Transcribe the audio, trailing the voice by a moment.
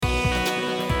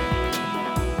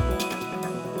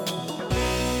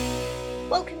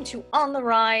Welcome to On the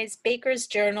Rise Baker's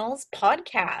Journals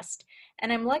podcast.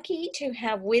 And I'm lucky to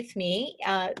have with me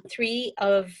three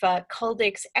of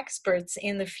Culdic's experts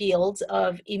in the fields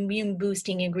of immune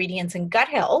boosting ingredients and gut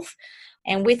health.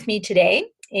 And with me today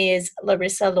is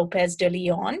Larissa Lopez de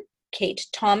Leon, Kate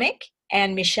Tomic,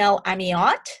 and Michelle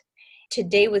Amiot.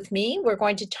 Today with me, we're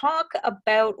going to talk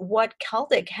about what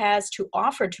Culdic has to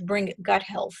offer to bring gut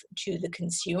health to the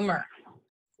consumer.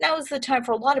 Now is the time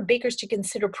for a lot of bakers to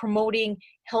consider promoting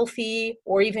healthy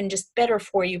or even just better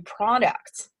for you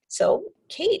products. So,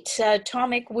 Kate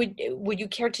Tomic, would you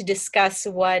care to discuss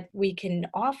what we can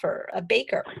offer a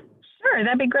baker? Sure,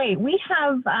 that'd be great. We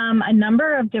have a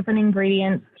number of different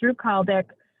ingredients through Culdic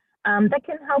that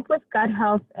can help with gut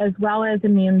health as well as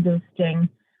immune boosting,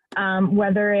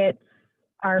 whether it's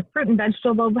our fruit and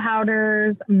vegetable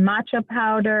powders, matcha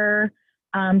powder,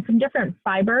 some different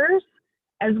fibers,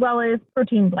 as well as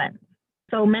protein blends.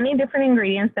 So many different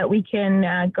ingredients that we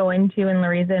can go into, and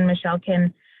Larissa and Michelle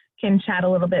can chat a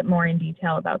little bit more in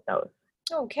detail about those.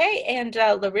 Okay, and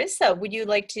Larissa, would you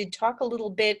like to talk a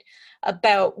little bit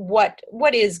about what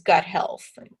is gut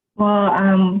health? Well,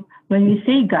 when we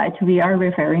say gut, we are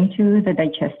referring to the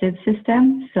digestive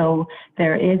system. So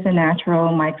there is a natural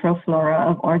microflora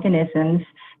of organisms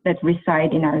that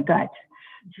reside in our gut.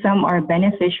 Some are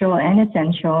beneficial and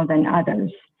essential than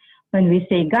others. When we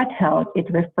say gut health, it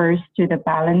refers to the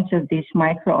balance of these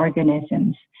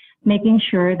microorganisms, making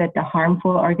sure that the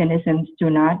harmful organisms do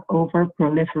not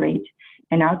over-proliferate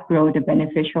and outgrow the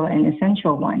beneficial and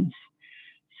essential ones.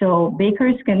 So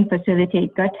bakers can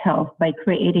facilitate gut health by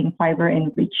creating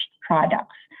fiber-enriched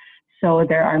products. So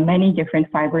there are many different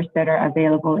fibers that are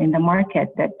available in the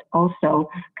market that also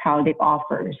Culdic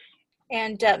offers.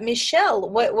 And Michelle,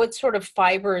 what sort of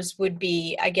fibers would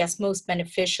be, I guess, most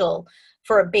beneficial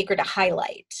for a baker to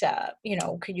highlight?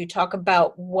 Could you talk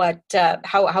about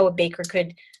how a baker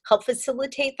could help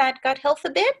facilitate that gut health a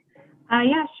bit?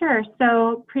 Yeah, sure.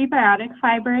 So prebiotic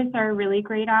fibers are a really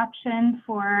great option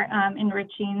for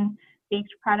enriching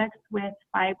baked products with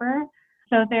fiber.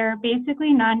 So they're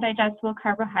basically non-digestible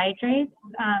carbohydrates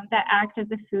that act as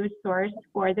a food source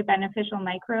for the beneficial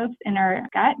microbes in our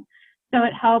gut. So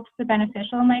it helps the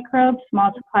beneficial microbes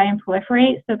multiply and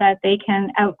proliferate so that they can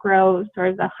outgrow sort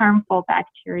of the harmful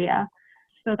bacteria.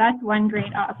 So that's one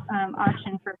great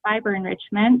option for fiber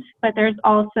enrichment, but there's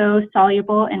also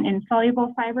soluble and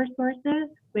insoluble fiber sources,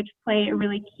 which play a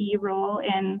really key role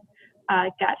in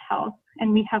gut health.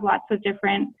 And we have lots of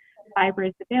different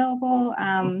fibers available,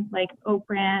 like oat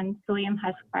bran, psyllium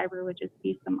husk fiber would just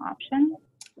be some options.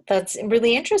 That's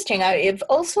really interesting. I've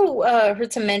also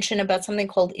heard some mention about something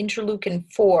called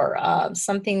interleukin-4,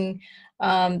 something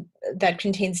that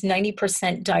contains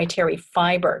 90% dietary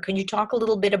fiber. Could you talk a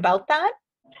little bit about that?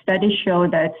 Studies show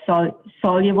that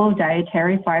soluble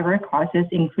dietary fiber causes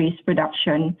increased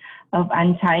production of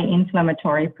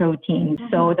anti-inflammatory proteins. Mm-hmm.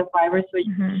 So the fibers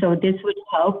so this would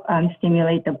help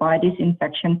stimulate the body's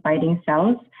infection-fighting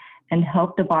cells and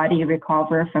help the body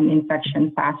recover from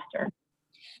infection faster.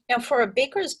 Now, for a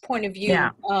baker's point of view,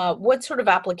 what sort of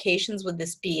applications would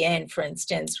this be in? For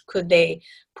instance, could they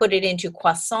put it into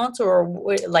croissants or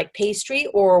like pastry,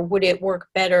 or would it work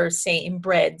better, say, in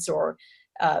breads or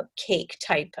cake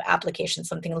type application,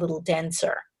 something a little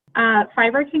denser?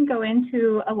 Fiber can go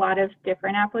into a lot of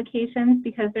different applications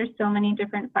because there's so many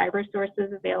different fiber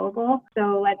sources available.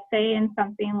 So let's say in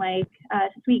something like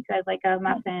sweet goods, like a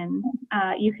muffin,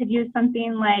 you could use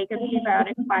something like a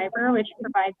prebiotic fiber, which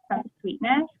provides some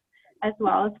sweetness as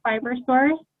well as fiber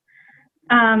source.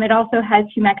 It also has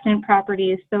humectant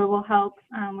properties, so it will help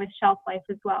with shelf life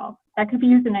as well. That could be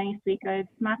used in any sweet goods,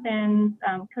 muffins,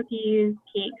 cookies,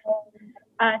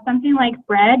 cakes. Something like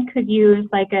bread could use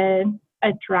like a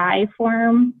dry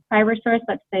form fiber source,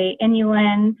 let's say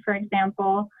inulin, for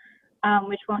example,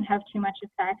 which won't have too much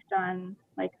effect on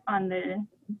the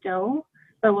dough,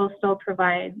 but will still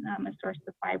provide a source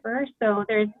of fiber. So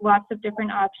there's lots of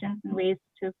different options and ways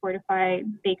to fortify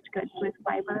baked goods with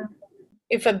fiber.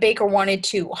 If a baker wanted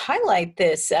to highlight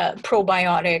this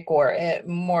probiotic or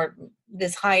more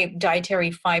this high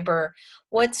dietary fiber,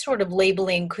 what sort of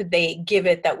labeling could they give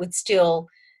it that would still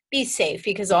be safe?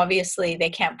 Because obviously they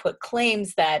can't put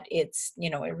claims that it's,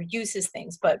 it reduces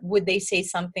things, but would they say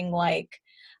something like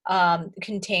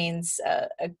contains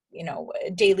a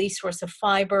daily source of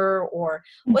fiber, or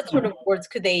what sort of words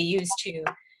could they use to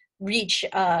reach,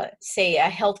 say, a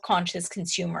health conscious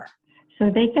consumer? So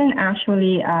they can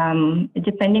actually,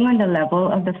 depending on the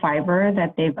level of the fiber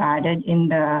that they've added in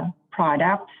the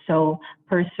product. So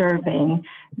per serving,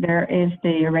 there is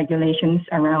the regulations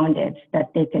around it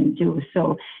that they can do.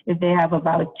 So if they have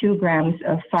about 2 grams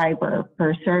of fiber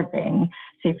per serving,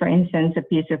 say for instance, a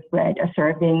piece of bread, a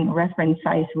serving reference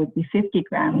size would be 50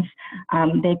 grams,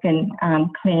 they can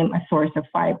claim a source of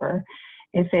fiber.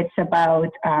 If it's about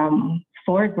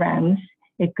 4 grams,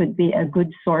 it could be a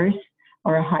good source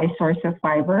or a high source of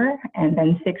fiber, and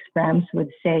then 6 grams would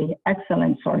say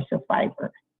excellent source of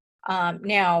fiber.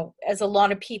 Now, as a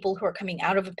lot of people who are coming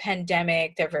out of a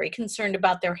pandemic, they're very concerned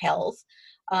about their health,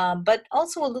 but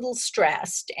also a little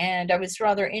stressed. And I was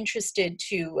rather interested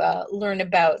to learn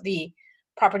about the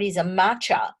properties of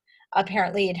matcha.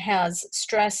 Apparently, it has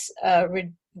stress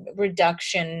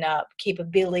reduction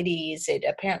capabilities. It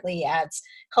apparently adds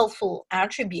healthful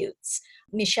attributes.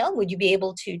 Michelle, would you be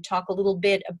able to talk a little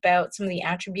bit about some of the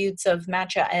attributes of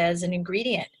matcha as an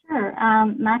ingredient? Sure.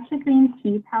 Matcha green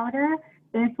tea powder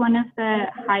is one of the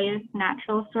highest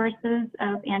natural sources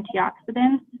of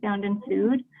antioxidants found in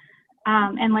food.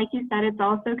 And like you said, it's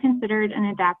also considered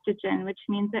an adaptogen, which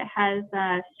means it has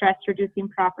stress-reducing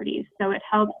properties. So it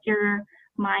helps your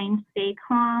mind stay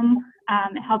calm.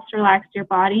 It helps relax your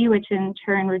body, which in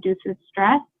turn reduces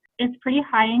stress. It's pretty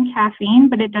high in caffeine,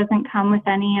 but it doesn't come with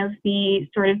any of the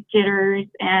sort of jitters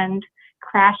and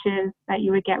crashes that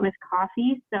you would get with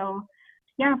coffee. So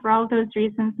yeah, for all of those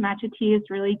reasons, matcha tea is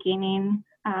really gaining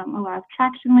a lot of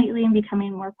traction lately and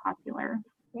becoming more popular.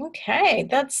 Okay,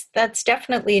 that's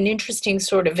definitely an interesting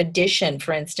sort of addition.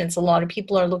 For instance, a lot of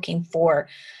people are looking for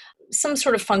some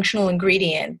sort of functional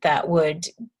ingredient that would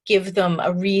give them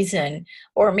a reason,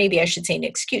 or maybe I should say an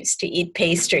excuse to eat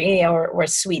pastry or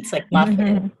sweets like muffins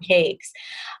and cakes.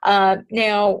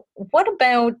 Now, what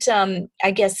about,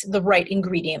 I guess, the right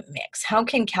ingredient mix? How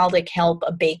can Caldic help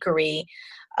a bakery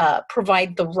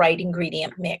provide the right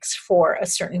ingredient mix for a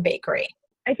certain bakery?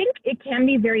 I think it can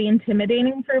be very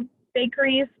intimidating for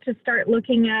bakeries to start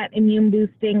looking at immune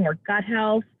boosting or gut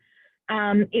health.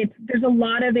 There's a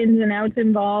lot of ins and outs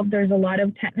involved. There's a lot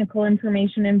of technical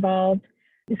information involved.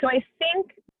 So I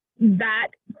think that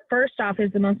first off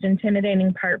is the most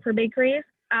intimidating part for bakeries.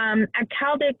 At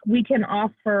Caldic, we can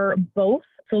offer both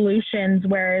solutions,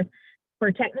 whereas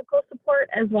for technical support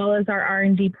as well as our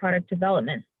R&D product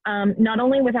development. Not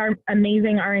only with our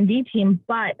amazing R&D team,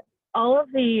 but all of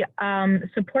the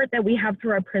support that we have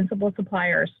through our principal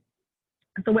suppliers.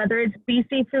 So whether it's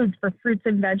BC Foods for fruits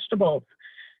and vegetables,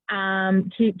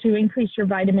 to increase your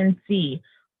vitamin C,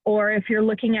 or if you're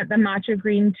looking at the matcha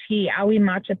green tea, Aoi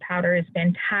matcha powder is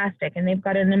fantastic, and they've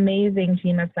got an amazing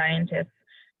team of scientists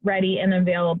ready and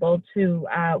available to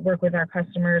work with our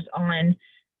customers on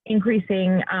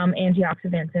increasing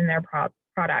antioxidants in their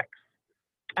products.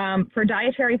 For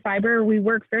dietary fiber, we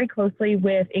work very closely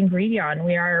with Ingredion.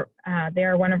 They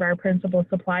are one of our principal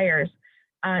suppliers.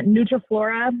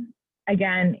 Nutriflora,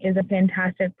 again, is a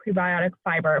fantastic prebiotic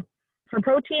fiber. For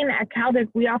protein at Caldic,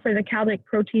 we offer the Caldic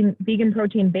Vegan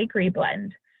Protein Bakery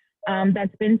Blend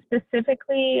that's been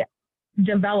specifically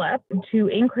developed to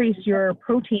increase your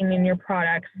protein in your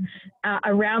products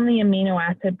around the amino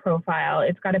acid profile.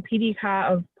 It's got a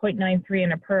PDCA of 0.93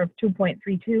 and a PER of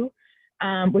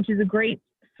 2.32, which is a great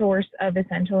source of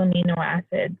essential amino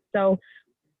acids. So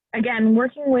again,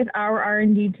 working with our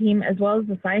R&D team as well as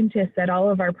the scientists at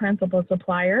all of our principal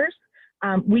suppliers,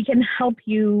 we can help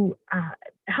you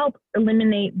help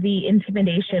eliminate the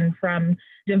intimidation from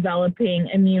developing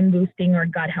immune boosting or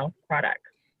gut health products.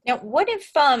 Now, what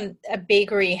if a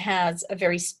bakery has a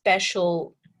very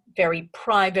special, very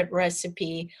private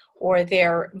recipe, or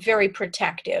they're very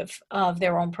protective of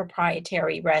their own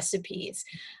proprietary recipes?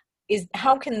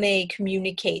 How can they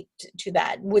communicate to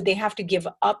that? Would they have to give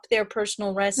up their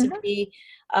personal recipe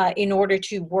in order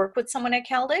to work with someone at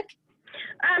Caldic?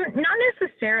 Not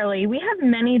necessarily. We have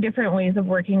many different ways of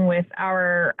working with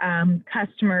our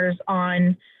customers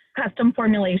on custom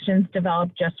formulations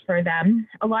developed just for them.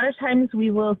 A lot of times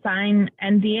we will sign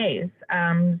NDAs,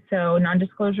 so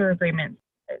non-disclosure agreements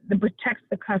that protects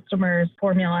the customer's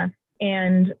formula.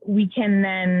 And we can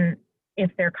then,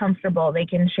 if they're comfortable, they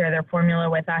can share their formula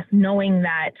with us, knowing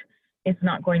that it's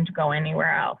not going to go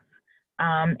anywhere else.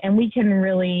 And we can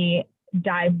really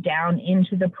dive down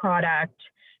into the product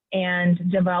and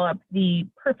develop the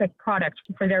perfect product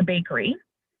for their bakery.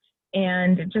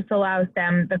 And it just allows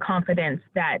them the confidence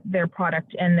that their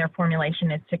product and their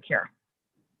formulation is secure.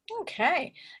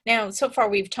 Okay. Now, so far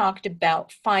we've talked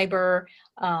about fiber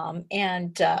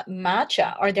and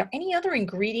matcha. Are there any other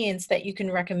ingredients that you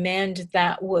can recommend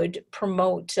that would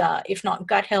promote, if not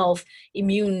gut health,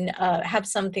 have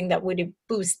something that would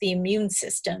boost the immune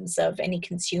systems of any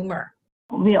consumer?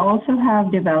 We also have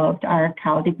developed our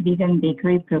Caldic Vegan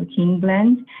Bakery Protein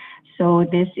Blend. So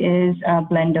this is a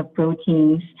blend of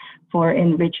proteins for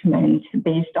enrichment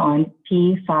based on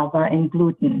pea, fava, and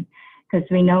gluten. Because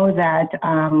we know that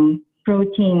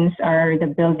proteins are the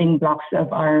building blocks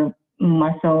of our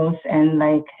muscles and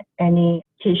like any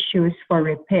tissues for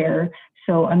repair.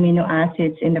 So amino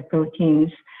acids in the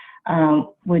proteins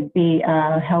would be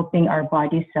helping our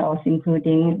body cells,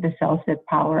 including the cells that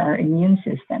power our immune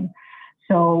system.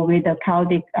 So with the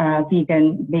Caldic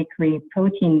Vegan Bakery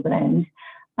Protein Blend,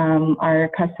 our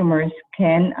customers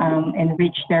can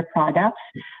enrich their products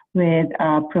with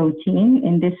protein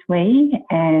in this way.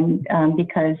 And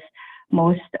because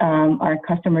most our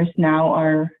customers now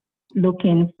are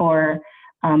looking for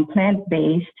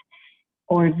plant-based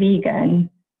or vegan,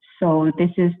 so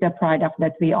this is the product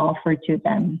that we offer to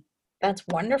them. That's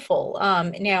wonderful.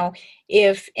 Now,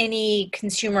 if any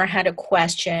consumer had a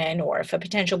question or if a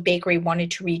potential bakery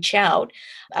wanted to reach out,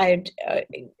 I'd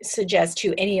suggest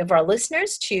to any of our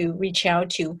listeners to reach out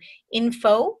to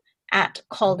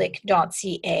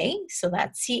info@caldic.ca. So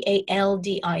that's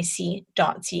CALDIC.ca,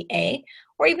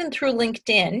 or even through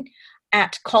LinkedIn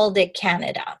at Caldic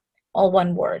Canada, all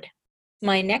one word.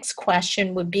 My next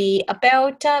question would be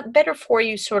about better for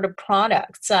you sort of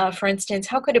products. For instance,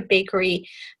 how could a bakery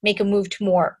make a move to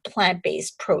more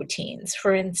plant-based proteins?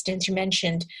 For instance, you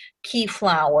mentioned pea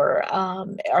flour.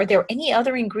 Are there any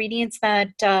other ingredients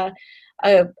that a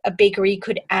bakery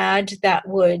could add that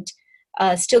would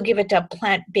still give it a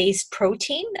plant-based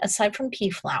protein aside from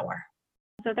pea flour?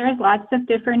 So there's lots of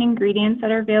different ingredients that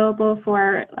are available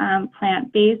for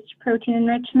plant-based protein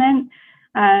enrichment.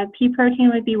 Pea protein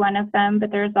would be one of them,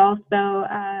 but there's also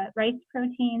rice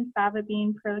protein, fava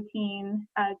bean protein.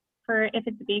 For if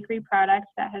it's a bakery product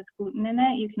that has gluten in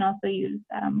it, you can also use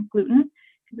gluten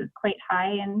because it's quite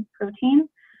high in protein.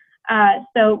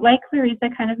 So like Clarissa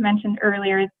kind of mentioned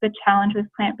earlier, the challenge with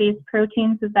plant-based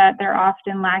proteins is that they're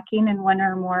often lacking in one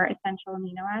or more essential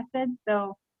amino acids.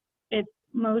 So it's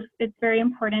very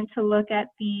important to look at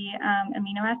the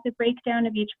amino acid breakdown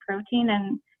of each protein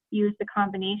and use the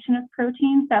combination of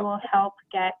proteins that will help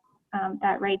get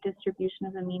that right distribution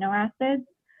of amino acids.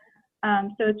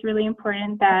 So it's really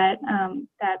important that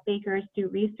bakers do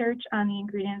research on the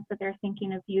ingredients that they're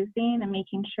thinking of using and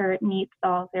making sure it meets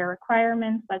all their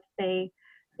requirements. Let's say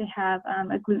they have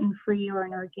a gluten-free or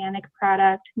an organic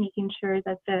product, making sure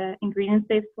that the ingredients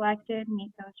they've selected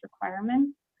meet those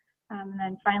requirements. And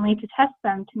then finally to test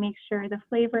them to make sure the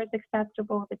flavor is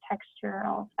acceptable, the texture,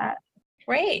 all of that.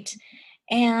 Great.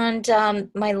 And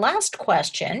my last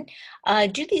question,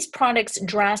 do these products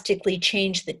drastically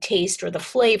change the taste or the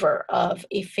flavor of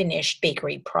a finished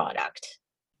bakery product?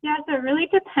 Yeah, so it really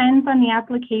depends on the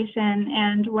application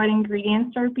and what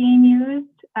ingredients are being used.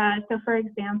 So for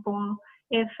example,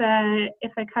 if a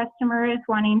customer is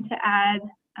wanting to add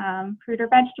fruit or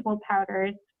vegetable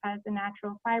powders as a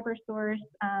natural fiber source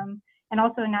and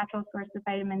also a natural source of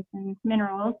vitamins and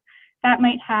minerals, that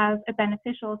might have a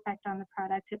beneficial effect on the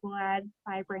product. It will add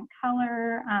vibrant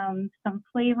color, some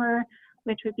flavor,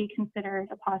 which would be considered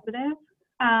a positive.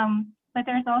 But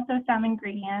there's also some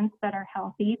ingredients that are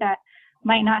healthy that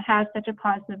might not have such a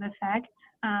positive effect.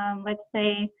 Let's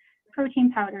say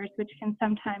protein powders, which can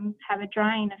sometimes have a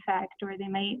drying effect, or they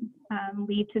might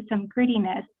lead to some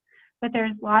grittiness. But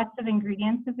there's lots of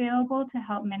ingredients available to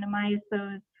help minimize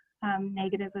those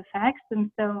negative effects.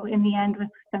 And so in the end, with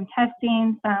some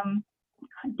testing, some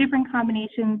different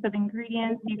combinations of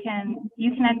ingredients, you can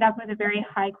end up with a very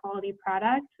high quality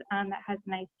product that has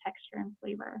nice texture and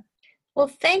flavor. Well,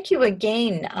 thank you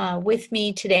again. With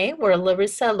me today were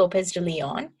Larissa Lopez de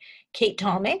Leon, Kate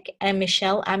Tomic, and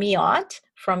Michelle Amiot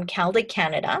from Caldic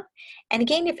Canada. And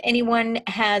again, if anyone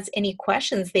has any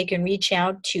questions, they can reach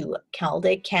out to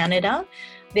Caldic Canada.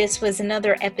 This was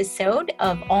another episode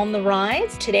of On the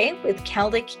Rise today with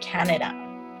Caldic Canada.